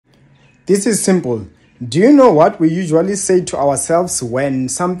This is simple. Do you know what we usually say to ourselves when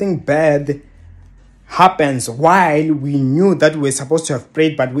something bad happens while we knew that we're supposed to have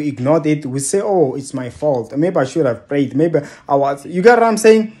prayed, but we ignored it? We say, oh, it's my fault. Maybe I should have prayed. Maybe I was. You get what I'm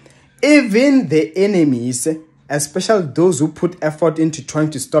saying? Even the enemies, especially those who put effort into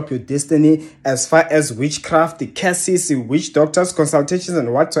trying to stop your destiny, as far as witchcraft, the curses, witch doctors, consultations,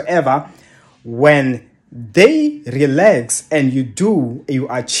 and whatsoever, when they relax and you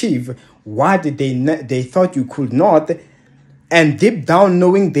achieve what they thought you could not, and deep down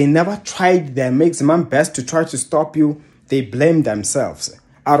knowing they never tried their maximum best to try to stop you, they blame themselves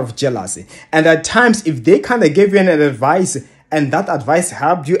out of jealousy. And at times, if they kind of gave you an advice and that advice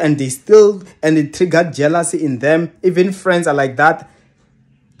helped you and it triggered jealousy in them, even friends are like that,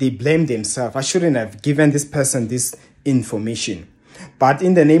 they blame themselves. I shouldn't have given this person this information. But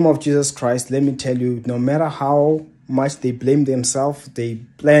in the name of Jesus Christ, let me tell you, no matter how much they blame themselves, they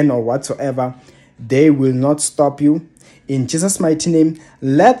plan or whatsoever, they will not stop you. In Jesus' mighty name,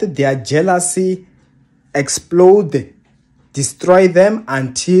 let their jealousy explode, destroy them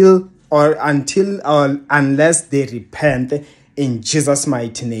unless they repent. In Jesus'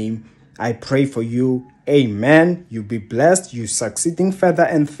 mighty name, I pray for you. Amen. You be blessed. You succeeding further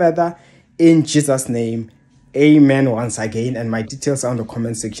and further. In Jesus' name, amen once again. And my details are on the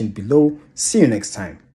comment section below. See you next time.